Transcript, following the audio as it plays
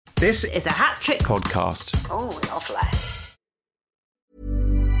This is a Hat Trick podcast. Oh, lovely.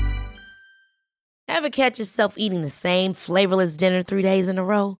 Ever catch yourself eating the same flavorless dinner 3 days in a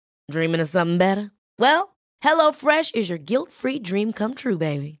row? Dreaming of something better? Well, HelloFresh is your guilt-free dream come true,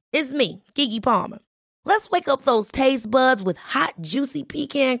 baby. It's me, Keke Palmer. Let's wake up those taste buds with hot, juicy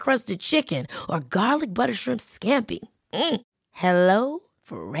pecan-crusted chicken or garlic butter shrimp scampi. Hello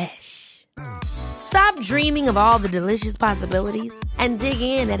Fresh. Stop dreaming of all the delicious possibilities and dig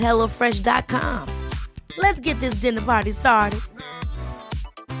in at HelloFresh.com. Let's get this dinner party started.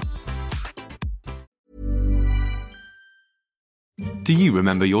 Do you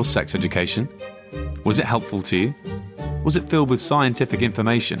remember your sex education? Was it helpful to you? Was it filled with scientific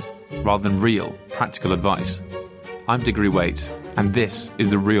information rather than real, practical advice? I'm Diggory Waite, and this is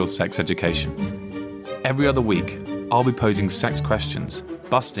The Real Sex Education. Every other week, I'll be posing sex questions,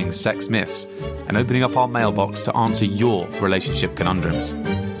 busting sex myths, and opening up our mailbox to answer your relationship conundrums.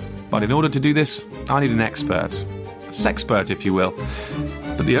 But in order to do this, I need an expert. A sexpert, if you will.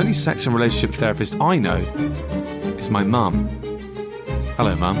 But the only sex and relationship therapist I know is my mum.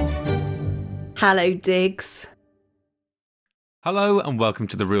 Hello, Mum. Hello, Diggs. Hello and welcome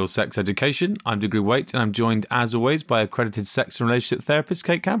to The Real Sex Education. I'm Diggory Waite and I'm joined, as always, by accredited sex and relationship therapist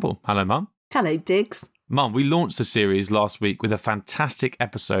Kate Campbell. Hello, Mum. Hello, Diggs. Mum, we launched the series last week with a fantastic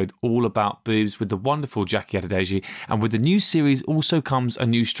episode all about boobs with the wonderful Jackie Adedeji, and with the new series also comes a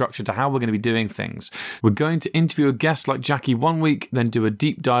new structure to how we're going to be doing things. We're going to interview a guest like Jackie one week, then do a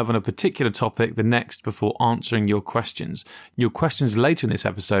deep dive on a particular topic the next before answering your questions. Your questions later in this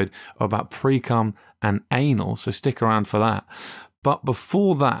episode are about pre-cum and anal, so stick around for that. But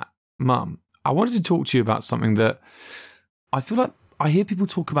before that, Mum, I wanted to talk to you about something that I feel like I hear people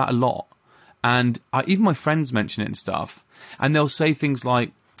talk about a lot. And even my friends mention it and stuff. And they'll say things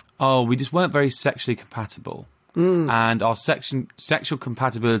like, oh, we just weren't very sexually compatible. And our sexual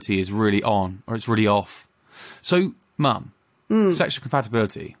compatibility is really on, or it's really off. So, Mum, sexual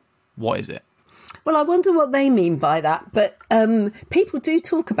compatibility, what is it? Well, I wonder what they mean by that. But people do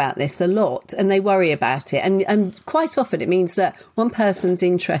talk about this a lot and they worry about it. And quite often it means that one person's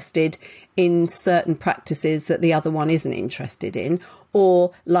interested in certain practices that the other one isn't interested in,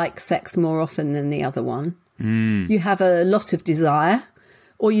 or likes sex more often than the other one. You have a lot of desire,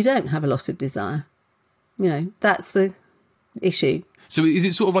 or you don't have a lot of desire. You know, that's the issue. So is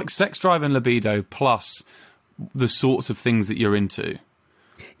it sort of like sex drive and libido plus the sorts of things that you're into?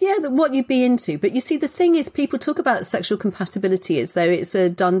 Yeah, what you'd be into. But you see, the thing is, people talk about sexual compatibility as though it's a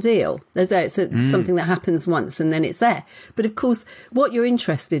done deal, as though it's something that happens once and then it's there. But of course, what you're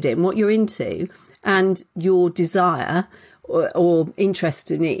interested in, what you're into, and your desire or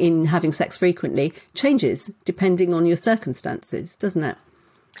interest in having sex frequently changes depending on your circumstances, doesn't it?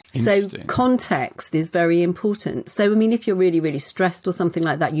 So context is very important. So, I mean, if you're really, really stressed or something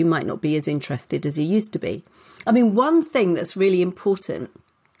like that, you might not be as interested as you used to be. I mean, one thing that's really important,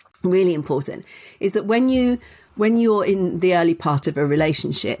 is that when you're in the early part of a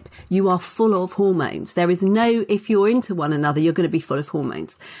relationship, you are full of hormones. There is no, if you're into one another, you're going to be full of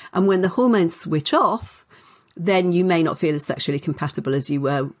hormones. And when the hormones switch off, then you may not feel as sexually compatible as you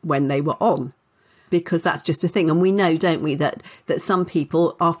were when they were on, because that's just a thing. And we know, don't we, that some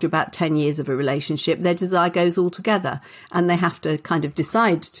people, after about 10 years of a relationship, their desire goes all together and they have to kind of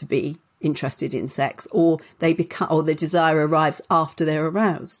decide to be interested in sex, or the desire arrives after they're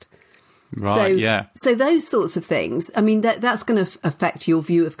aroused. Right, So those sorts of things, I mean, that's going to affect your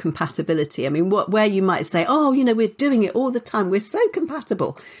view of compatibility. I mean, where you might say, oh, you know, we're doing it all the time, we're so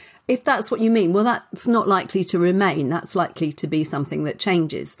compatible. If that's what you mean, well, that's not likely to remain. That's likely to be something that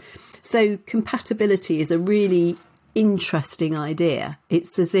changes. So compatibility is a really interesting idea.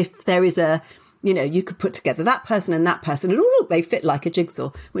 It's as if there is you could put together that person and look, they fit like a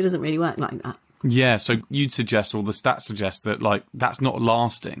jigsaw. Well, it doesn't really work like that. Yeah, so you'd suggest, or the stats suggest, that like that's not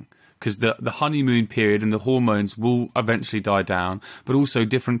lasting, because the honeymoon period and the hormones will eventually die down, but also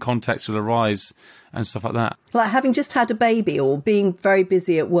different contexts will arise and stuff like that. Like having just had a baby, or being very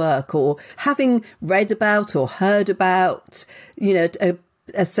busy at work, or having read about or heard about,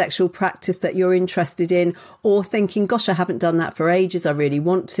 a sexual practice that you're interested in, or thinking, gosh, I haven't done that for ages, I really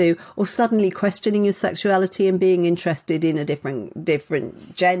want to, or suddenly questioning your sexuality and being interested in a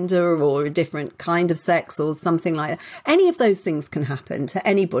different gender or a different kind of sex or something like that. Any of those things can happen to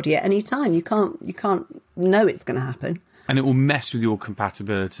anybody at any time. You can't know it's going to happen. And it will mess with your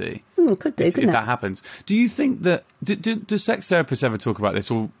compatibility. Could do, if couldn't it? that happens. Do you think that... Do sex therapists ever talk about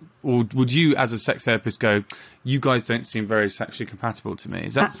this? Or would you, as a sex therapist, go, you guys don't seem very sexually compatible to me?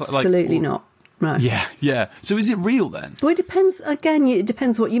 Is that absolutely not. No. Yeah. So is it real then? Well, it depends. Again, it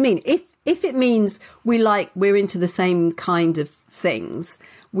depends what you mean. If it means we're into the same kind of things.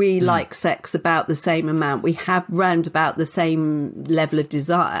 We like sex about the same amount. We have round about the same level of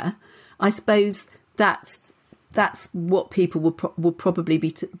desire. I suppose that's what people will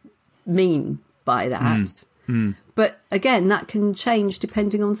probably mean by that. But again, that can change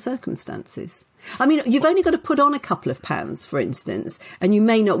depending on circumstances. I mean, you've only got to put on a couple of pounds, for instance, and you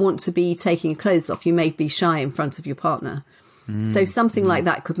may not want to be taking your clothes off. You may be shy in front of your partner. So something like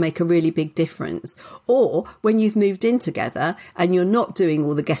that could make a really big difference. Or when you've moved in together and you're not doing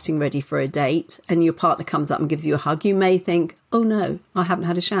all the getting ready for a date and your partner comes up and gives you a hug, you may think, oh no, I haven't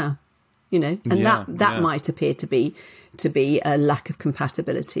had a shower, and that might appear to be a lack of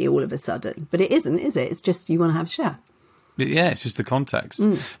compatibility all of a sudden. But it isn't, is it? It's just you want to have a shower. Yeah, it's just the context.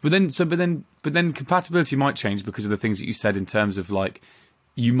 But then compatibility might change because of the things that you said in terms of like,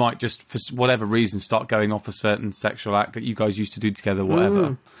 you might just, for whatever reason, start going off a certain sexual act that you guys used to do together,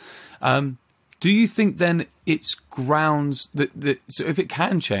 whatever. Do you think then it's grounds that so if it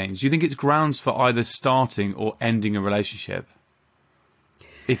can change, do you think it's grounds for either starting or ending a relationship?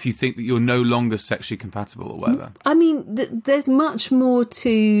 If you think that you're no longer sexually compatible or whatever? I mean, there's much more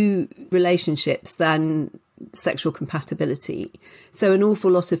to relationships than sexual compatibility. So an awful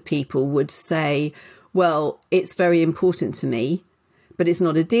lot of people would say, well, it's very important to me, but it's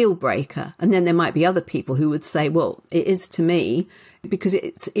not a deal breaker. And then there might be other people who would say, well, it is to me because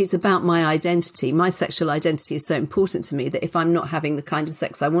it's about my identity. My sexual identity is so important to me that if I'm not having the kind of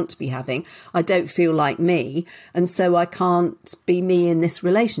sex I want to be having, I don't feel like me. And so I can't be me in this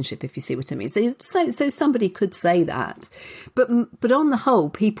relationship, if you see what I mean. So somebody could say that. But on the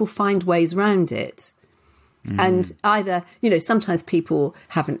whole, people find ways around it. And either, sometimes people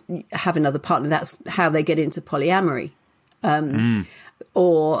have another partner. That's how they get into polyamory.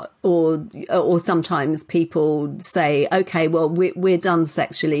 Or sometimes people say, okay, well, we're done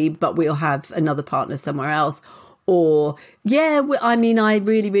sexually, but we'll have another partner somewhere else. Or, I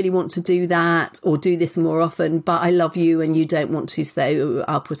really, really want to do that or do this more often, but I love you and you don't want to, so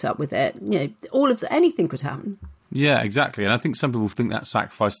I'll put up with it. Anything could happen. Yeah, exactly. And I think some people think that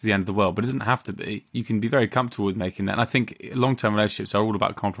sacrifice is the end of the world, but it doesn't have to be. You can be very comfortable with making that. And I think long-term relationships are all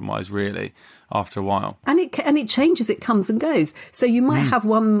about compromise, really, after a while. And it changes, it comes and goes. So you might have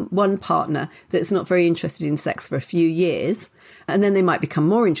one partner that's not very interested in sex for a few years, and then they might become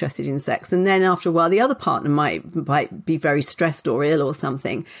more interested in sex. And then after a while, the other partner might be very stressed or ill or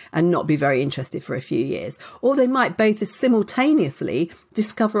something and not be very interested for a few years. Or they might both simultaneously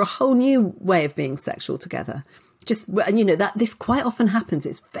discover a whole new way of being sexual together. That this quite often happens.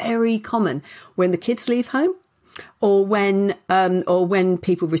 It's very common when the kids leave home or when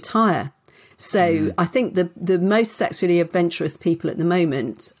people retire. So I think the most sexually adventurous people at the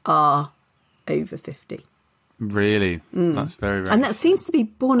moment are over 50. Really? That's very And that seems to be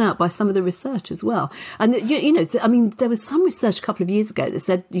borne out by some of the research as well. And, there was some research a couple of years ago that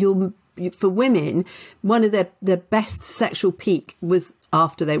said for women, one of their best sexual peak was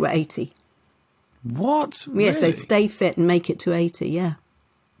after they were 80. What? Yeah, really? So stay fit and make it to 80, yeah.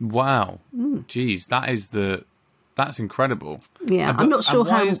 Wow. Jeez, that's incredible. Yeah, I'm not sure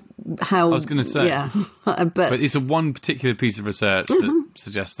how... I was going to say. Yeah. But it's one particular piece of research that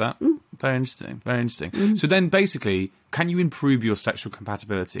suggests that. Very interesting, very interesting. So then basically, can you improve your sexual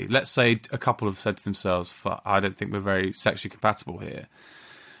compatibility? Let's say a couple have said to themselves, I don't think we're very sexually compatible here.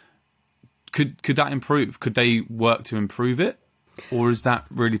 Could that improve? Could they work to improve it? Or is that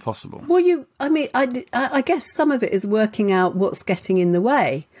really possible? Well, I guess some of it is working out what's getting in the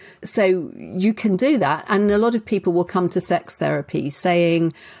way. So you can do that. And a lot of people will come to sex therapy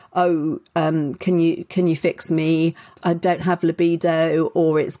saying, can you fix me? I don't have libido,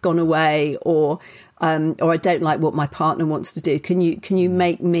 or it's gone away, or I don't like what my partner wants to do. Can you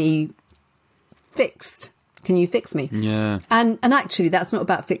make me fixed? Can you fix me? Yeah. And actually, that's not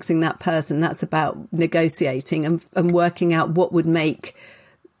about fixing that person. That's about negotiating and working out what would make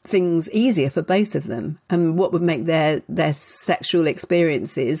things easier for both of them and what would make their sexual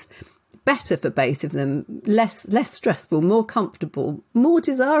experiences better for both of them, less stressful, more comfortable, more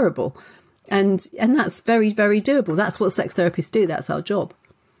desirable. And that's very, very doable. That's what sex therapists do. That's our job.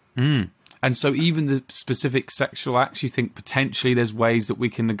 And so even the specific sexual acts, you think potentially there's ways that we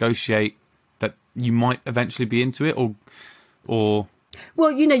can negotiate that you might eventually be into it, or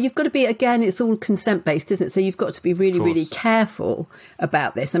well, you've got to be, again, it's all consent based, isn't it? So you've got to be really, really careful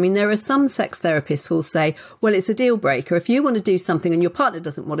about this. I mean, there are some sex therapists who'll say, well, it's a deal breaker. If you want to do something and your partner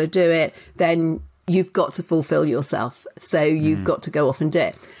doesn't want to do it, then you've got to fulfill yourself. So you've got to go off and do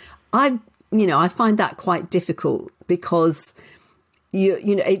it. I find that quite difficult because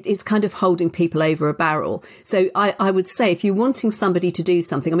it's kind of holding people over a barrel. So I would say if you're wanting somebody to do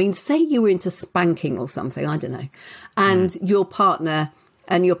something, I mean, say you were into spanking or something, I don't know, and your partner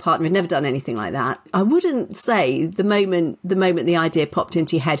had never done anything like that, I wouldn't say the moment the idea popped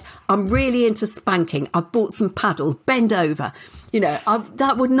into your head, I'm really into spanking, I've bought some paddles, bend over.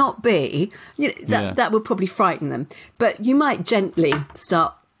 That would not be, that would probably frighten them. But you might gently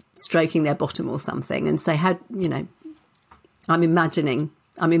start stroking their bottom or something and say, I'm imagining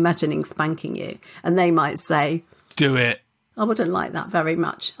spanking you. And they might say, do it. I wouldn't like that very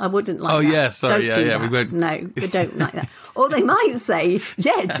much. I wouldn't like that. Oh, yeah, sorry, don't do yeah. that. We won't. No, we don't like that. Or they might say,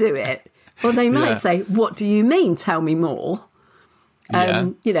 yeah, do it. Or they might say, what do you mean? Tell me more.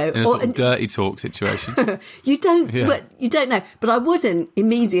 In a sort of dirty talk situation. You don't know. But I wouldn't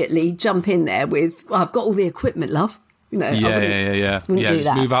immediately jump in there with, well, I've got all the equipment, love. Yeah. Wouldn't do just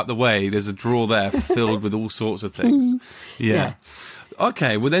that. move out the way. There's a drawer there filled with all sorts of things. Yeah.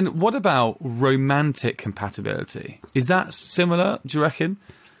 Okay, well then what about romantic compatibility? Is that similar, do you reckon?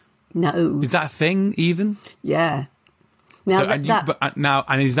 No. Is that a thing even? Yeah. Now,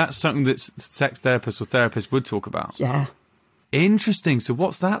 and is that something that sex therapists or therapists would talk about? Yeah. Interesting. So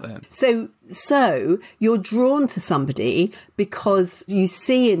what's that then? So you're drawn to somebody because you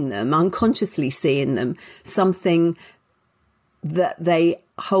see in them, unconsciously see in them, something that they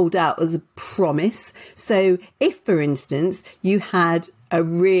hold out as a promise. So if, for instance, you had a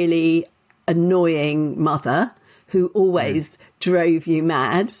really annoying mother who always drove you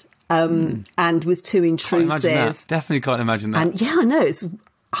mad and was too intrusive. Can't imagine that. Definitely can't imagine that. And I know, it's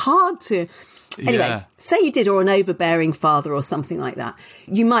hard to... Anyway, say you did, or an overbearing father or something like that.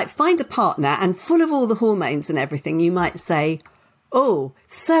 You might find a partner and full of all the hormones and everything, you might say, oh,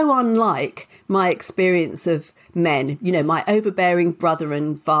 so unlike my experience of men, my overbearing brother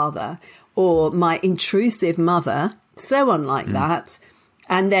and father, or my intrusive mother, so unlike that.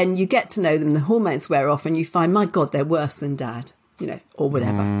 And then you get to know them, the hormones wear off and you find, my God, they're worse than dad, or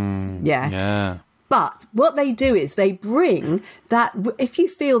whatever. Yeah. But what they do is they bring that, if you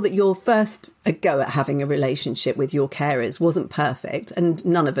feel that your first go at having a relationship with your carers wasn't perfect, and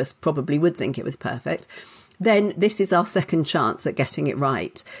none of us probably would think it was perfect, then this is our second chance at getting it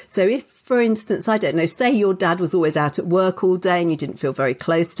right. So if, for instance, I don't know, say your dad was always out at work all day and you didn't feel very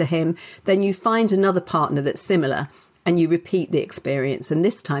close to him, then you find another partner that's similar and you repeat the experience. And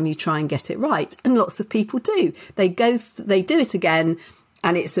this time you try and get it right. And lots of people do. They do it again.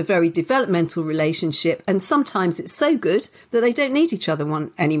 And it's a very developmental relationship. And sometimes it's so good that they don't need each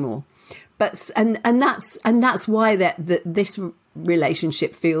other anymore. But and that's why this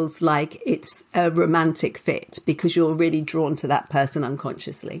relationship feels like it's a romantic fit, because you're really drawn to that person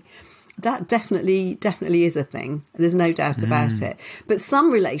unconsciously. That definitely is a thing. There's no doubt about it. But some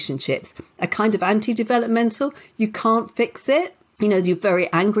relationships are kind of anti-developmental. You can't fix it. You're very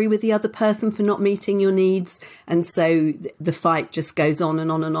angry with the other person for not meeting your needs. And so the fight just goes on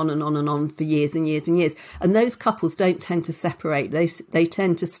and on and on and on and on for years and years and years. And those couples don't tend to separate. They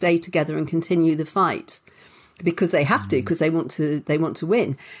tend to stay together and continue the fight because they have to, because they want to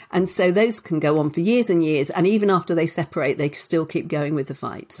win. And so those can go on for years and years. And even after they separate, they still keep going with the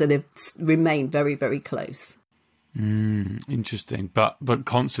fight. So they remain very, very close. Interesting. But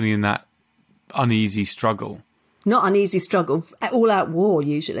constantly in that uneasy struggle. Not an easy struggle, all-out war,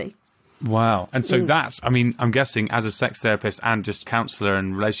 usually. Wow. And so I'm guessing as a sex therapist and just counsellor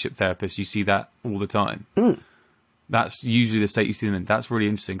and relationship therapist, you see that all the time. That's usually the state you see them in. That's really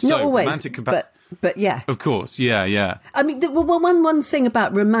interesting. Not always, but yeah. Of course, yeah. I mean, one thing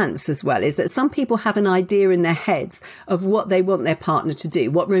about romance as well is that some people have an idea in their heads of what they want their partner to do,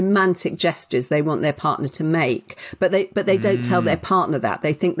 what romantic gestures they want their partner to make, but they don't tell their partner that.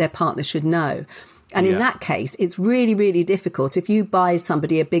 They think their partner should know. And in that case, it's really, really difficult. If you buy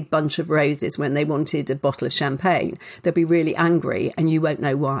somebody a big bunch of roses when they wanted a bottle of champagne, they'll be really angry and you won't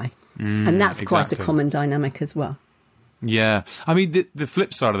know why. And that's quite a common dynamic as well. Yeah. I mean, the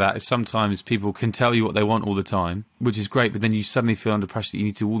flip side of that is sometimes people can tell you what they want all the time, which is great, but then you suddenly feel under pressure that you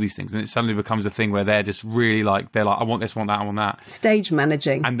need to do all these things. And it suddenly becomes a thing where they're just really they're like, I want this, I want that, I want that. Stage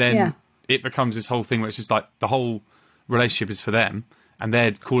managing. And then it becomes this whole thing where it's just like the whole relationship is for them. And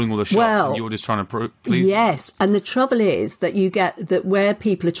they're calling all the shots and you're just trying to please them. Yes. And the trouble is that you get that where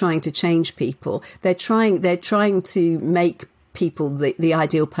people are trying to change people, they're trying to make people the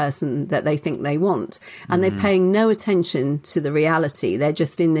ideal person that they think they want. And they're paying no attention to the reality. They're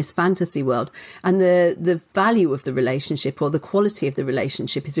just in this fantasy world. And the value of the relationship or the quality of the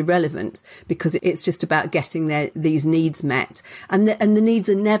relationship is irrelevant because it's just about getting these needs met. And the needs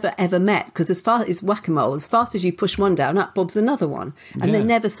are never, ever met because as far as whack-a-mole, as fast as you push one down, up bobs another one. And they're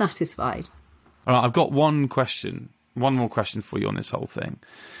never satisfied. All right, I've got one question one more question for you on this whole thing.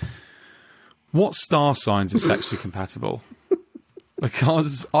 What star signs are sexually compatible?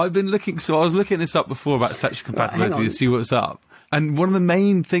 Because I've been looking, so I was looking this up before about sexual compatibility to see what's up. And one of the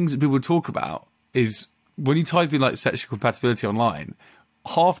main things that people talk about is when you type in like sexual compatibility online,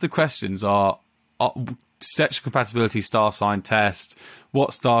 half the questions are sexual compatibility star sign test,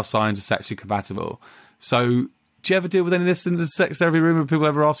 what star signs are sexually compatible. So do you ever deal with any of this in the sex therapy room? Are people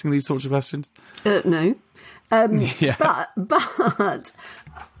ever asking these sorts of questions? No. Yeah. But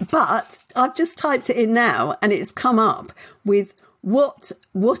I've just typed it in now and it's come up with what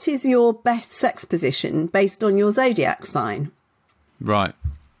is your best sex position based on your zodiac sign? Right.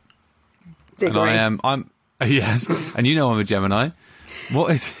 Diggory. And I'm yes, and you know I'm a Gemini.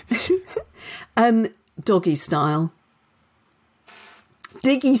 What is doggy style.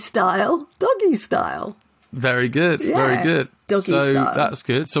 Diggy style. Doggy style. Very good. Yeah, very good. doggy so style. That's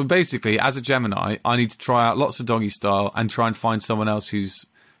good. So basically, as a Gemini, I need to try out lots of doggy style and try and find someone else who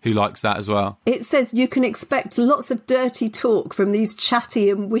likes that as well. It says you can expect lots of dirty talk from these chatty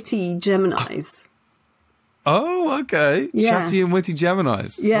and witty Geminis. Oh, okay. Yeah. Chatty and witty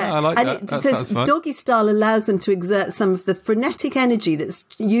Geminis. Yeah, Oh, I like and that. it That says sounds fun. doggy style allows them to exert some of the frenetic energy that's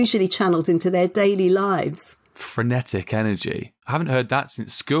usually channeled into their daily lives. Frenetic energy. I haven't heard that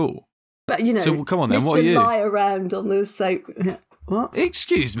since school. But, you know, So, come on then, Mr. what are you? Lie around on the soap. What?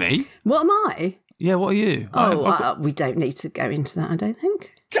 Excuse me? What am I? Yeah, what are you? Oh, we don't need to go into that, I don't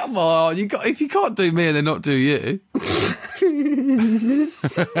think. Come on, if you can't do me and then not do you.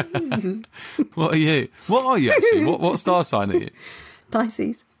 What are you? What are you actually? What star sign are you?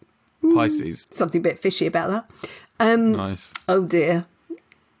 Pisces. Pisces. Something a bit fishy about that. Nice. Oh, dear.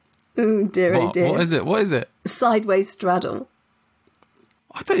 Oh, dear, oh, What? dear. What is it? Sideways straddle.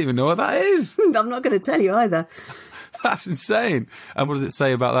 I don't even know what that is. I'm not going to tell you either. That's insane. And what does it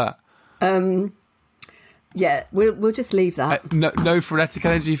say about that? Yeah, we'll just leave that. No frenetic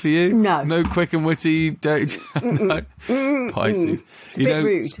energy for you? No. No quick and witty? No. Pisces. It's a bit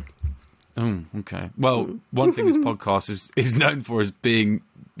rude. Okay. Well, one thing this podcast is known for is being,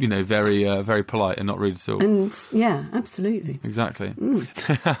 very polite and not rude at all. And yeah, absolutely. Exactly.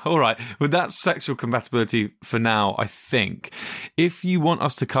 All right. Well, that's sexual compatibility for now, I think. If you want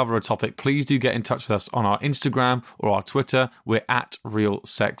us to cover a topic, please do get in touch with us on our Instagram or our Twitter. We're at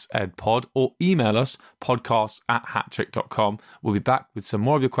RealSexEdPod, or email us podcasts@hattrick.com. We'll be back with some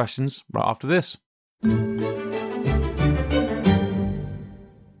more of your questions right after this.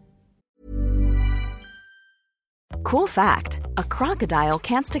 Cool fact, a crocodile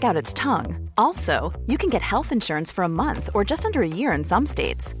can't stick out its tongue. Also, you can get health insurance for a month or just under a year in some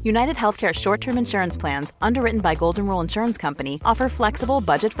states. United Healthcare short-term insurance plans, underwritten by Golden Rule Insurance Company, offer flexible,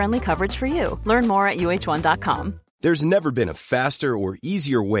 budget-friendly coverage for you. Learn more at uh1.com. There's never been a faster or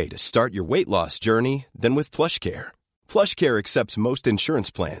easier way to start your weight loss journey than with PlushCare. PlushCare accepts most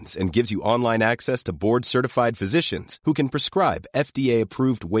insurance plans and gives you online access to board-certified physicians who can prescribe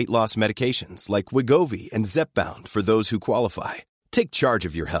FDA-approved weight loss medications like Wegovy and Zepbound for those who qualify. Take charge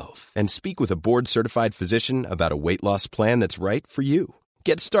of your health and speak with a board-certified physician about a weight loss plan that's right for you.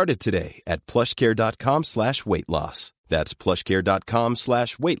 Get started today at plushcare.com/weight-loss. That's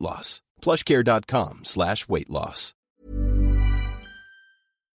plushcare.com/weight-loss. plushcare.com/weight-loss.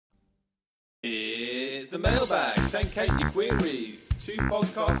 It's the mailbag. Send Kate your queries to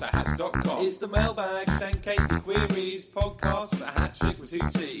podcasts@hatch.com. It's the mailbag. Send Kate your queries. Podcasts@hatch with 2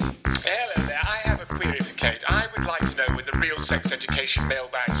 T's. Hello there. I have a query for Kate. I would like to know when the Real Sex Education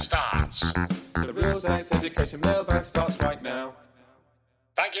mailbag starts. The Real Sex Education mailbag starts right now.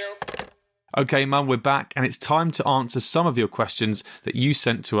 Thank you. Okay, Mum, we're back, and it's time to answer some of your questions that you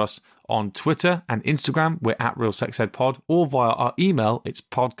sent to us on Twitter and Instagram. We're at RealSexEdPod, or via our email, it's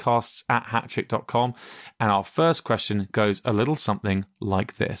podcasts@hattrick.com. And our first question goes a little something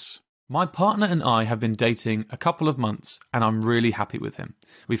like this. My partner and I have been dating a couple of months, and I'm really happy with him.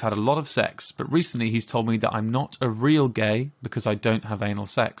 We've had a lot of sex, but recently he's told me that I'm not a real gay because I don't have anal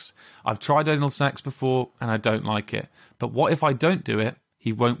sex. I've tried anal sex before, and I don't like it. But what if I don't do it?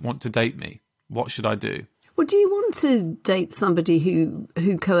 He won't want to date me. What should I do? Well, do you want to date somebody who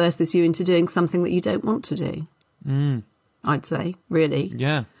coerces you into doing something that you don't want to do? I'd say, really.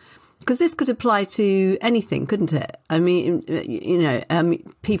 Yeah. Because this could apply to anything, couldn't it? I mean,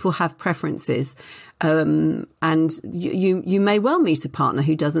 people have preferences, and you may well meet a partner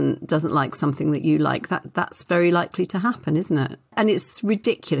who doesn't like something that you like. That's very likely to happen, isn't it? And it's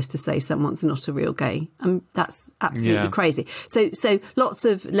ridiculous to say someone's not a real gay. That's absolutely crazy. So lots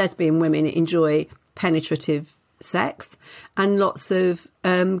of lesbian women enjoy penetrative sex, and lots of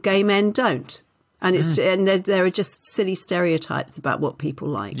gay men don't. And it's and there are just silly stereotypes about what people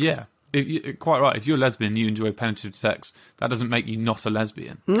like. Yeah. quite right. If you're a lesbian and you enjoy penetrative sex, that doesn't make you not a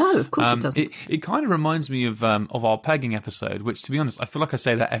lesbian. No, of course it doesn't. It kind of reminds me of our pegging episode, which, to be honest, I feel like I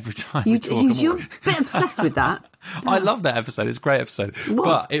say that every time we talk. You're a bit obsessed with that. I love that episode. It's a great episode.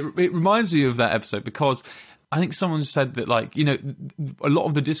 But it reminds me of that episode because I think someone said that, like, you know, a lot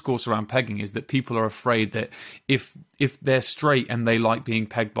of the discourse around pegging is that people are afraid that if they're straight and they like being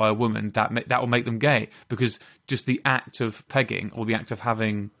pegged by a woman, that will make them gay, because just the act of pegging, or the act of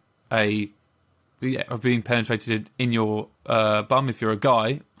having of being penetrated in your bum if you're a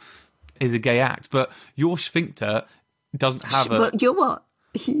guy, is a gay act. But your sphincter doesn't have But you're what?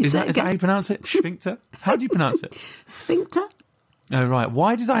 Is that how you pronounce it? Sphincter? How do you pronounce it? Sphincter? Oh, right.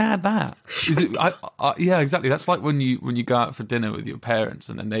 Why did I add that? Yeah, exactly. That's like when you go out for dinner with your parents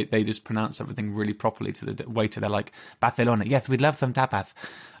and then they just pronounce everything really properly to the waiter. They're like, Barcelona, yes, we'd love some tapas.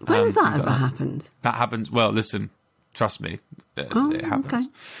 When has that ever happened? That happens. Well, listen, trust me, it happens. Okay.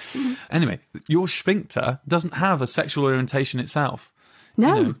 Mm-hmm. Anyway, your sphincter doesn't have a sexual orientation itself.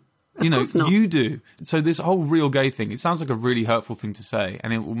 No. You know, Of course not. you do. So this whole real gay thing, it sounds like a really hurtful thing to say,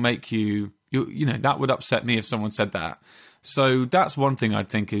 and it will make you know, that would upset me if someone said that. So that's one thing I'd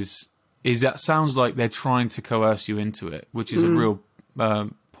think is that sounds like they're trying to coerce you into it, which is a real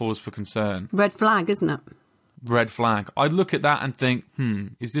pause for concern. Red flag, isn't it? Red flag. I'd look at that and think,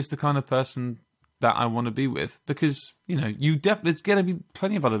 is this the kind of person that I want to be with? Because, you know, there's going to be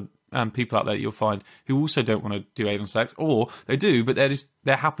plenty of other people out there that you'll find who also don't want to do anal sex, or they do, but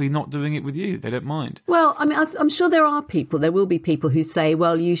they're happily not doing it with you. They don't mind. Well, I mean, I'm sure there will be people who say,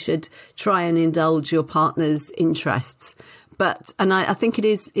 well, you should try and indulge your partner's interests. But, and I think it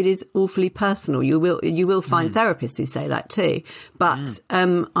is awfully personal. You will find therapists who say that too. But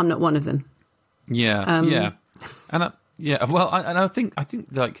I'm not one of them. Yeah, yeah. And I think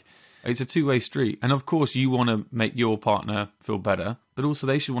like, it's a two-way street. And of course you want to make your partner feel better, but also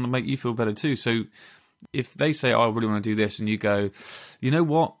they should want to make you feel better too. So if they say, oh, I really want to do this, and you go, you know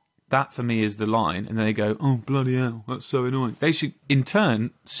what, that for me is the line, and then they go, oh, bloody hell, that's so annoying. They should in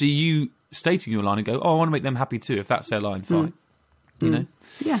turn see you stating your line and go, oh, I want to make them happy too. If that's their line, fine. You know?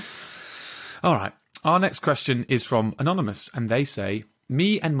 Yeah. All right. Our next question is from Anonymous, and they say,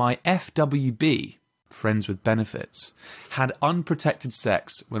 me and my FWB, friends with benefits, had unprotected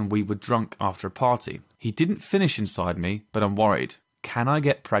sex when we were drunk after a party. He didn't finish inside me, but I'm worried. Can I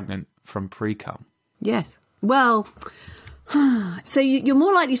get pregnant from pre-cum? Yes. Well, so you're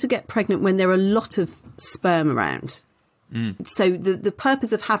more likely to get pregnant when there are a lot of sperm around. So the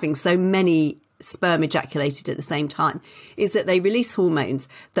purpose of having so many sperm ejaculated at the same time is that they release hormones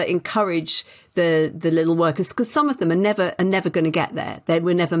that encourage the little workers, because some of them are never going to get there. They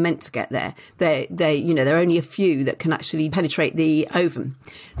were never meant to get there. There are only a few that can actually penetrate the ovum.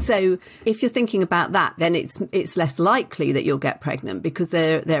 So if you're thinking about that, then it's less likely that you'll get pregnant because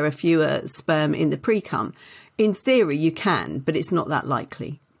there are fewer sperm in the pre-cum. In theory, you can, but it's not that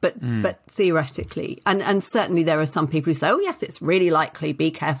likely. But theoretically, and certainly there are some people who say, oh yes, it's really likely,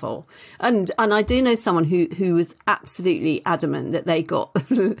 be careful. And I do know someone who was absolutely adamant that they got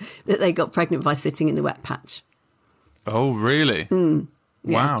that they got pregnant by sitting in the wet patch. Oh really? Yeah.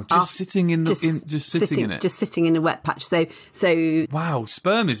 Wow, just sitting in the sitting in it. Just sitting in a wet patch. So wow,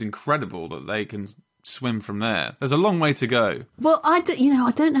 sperm is incredible that they can swim from there. There's a long way to go. Well, I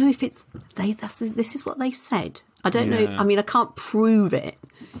don't know if it's this is what they said. I don't know. I mean, I can't prove it.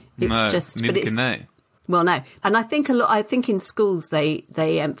 It's neither can they. Well, no, and I think in schools they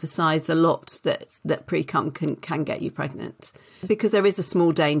emphasise a lot that pre-cum can get you pregnant because there is a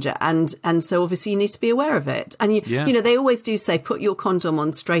small danger, and so obviously you need to be aware of it. And you know they always do say put your condom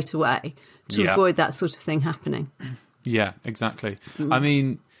on straight away to avoid that sort of thing happening. Yeah, exactly. I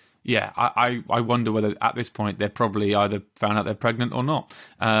mean. Yeah, I wonder whether at this point they're probably either found out they're pregnant or not.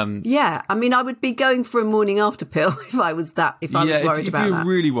 Yeah, I mean, I would be going for a morning after pill if I was worried about that. If you're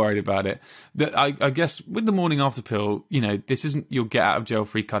really worried about it, I guess with the morning after pill, you know, this isn't your get out of jail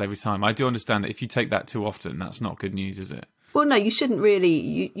free card every time. I do understand that if you take that too often, that's not good news, is it? Well, no, you shouldn't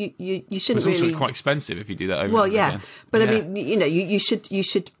really. You shouldn't really. It's also quite expensive if you do that over. Well, and yeah, again. But I mean, you know, you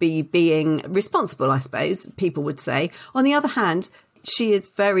should be being responsible, I suppose. People would say. On the other hand, she is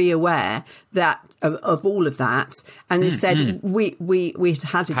very aware that of all of that, and has said we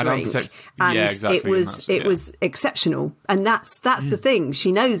had a drink, and it was exceptional, and that's the thing.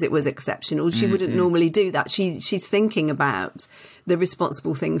 She knows it was exceptional. She wouldn't normally do that. She's thinking about the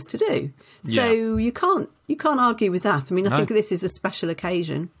responsible things to do. So you can't argue with that. I mean, I think this is a special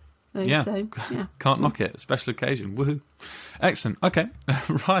occasion. Yeah. So, yeah. Can't knock it. Special occasion. Woohoo. Excellent. Okay.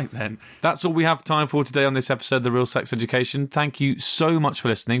 Right then. That's all we have time for today on this episode of The Real Sex Education. Thank you so much for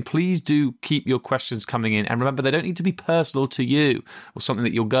listening. Please do keep your questions coming in. And remember, they don't need to be personal to you or something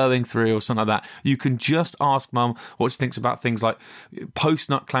that you're going through or something like that. You can just ask Mum what she thinks about things like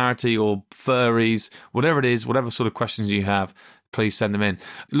post-nut clarity or furries, whatever it is, whatever sort of questions you have. Please send them in.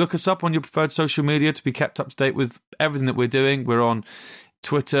 Look us up on your preferred social media to be kept up to date with everything that we're doing. We're on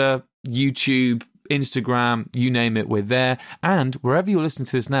Twitter, YouTube, Instagram, you name it, we're there. And wherever you're listening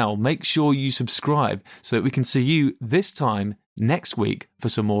to this now, make sure you subscribe so that we can see you this time next week for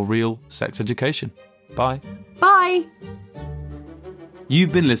some more real sex education. Bye. Bye.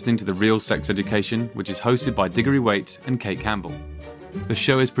 You've been listening to The Real Sex Education, which is hosted by Diggory Waite and Kate Campbell. The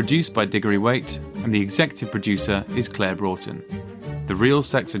show is produced by Diggory Waite, and the executive producer is Claire Broughton. The Real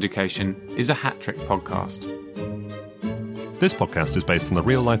Sex Education is a Hat Trick podcast. This podcast is based on the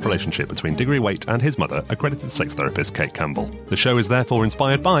real-life relationship between Diggory Waite and his mother, accredited sex therapist Kate Campbell. The show is therefore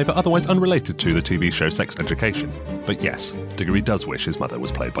inspired by, but otherwise unrelated to, the TV show Sex Education. But yes, Diggory does wish his mother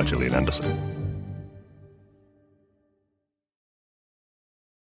was played by Gillian Anderson.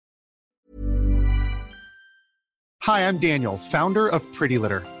 Hi, I'm Daniel, founder of Pretty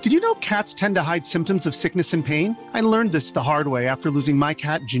Litter. Did you know cats tend to hide symptoms of sickness and pain? I learned this the hard way after losing my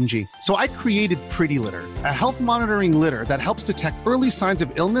cat, Gingy. So I created Pretty Litter, a health monitoring litter that helps detect early signs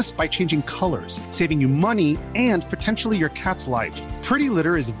of illness by changing colors, saving you money and potentially your cat's life. Pretty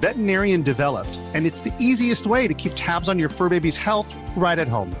Litter is veterinarian developed, and it's the easiest way to keep tabs on your fur baby's health right at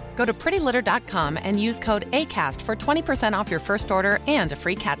home. Go to prettylitter.com and use code ACAST for 20% off your first order and a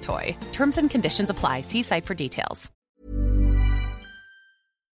free cat toy. Terms and conditions apply. See site for details.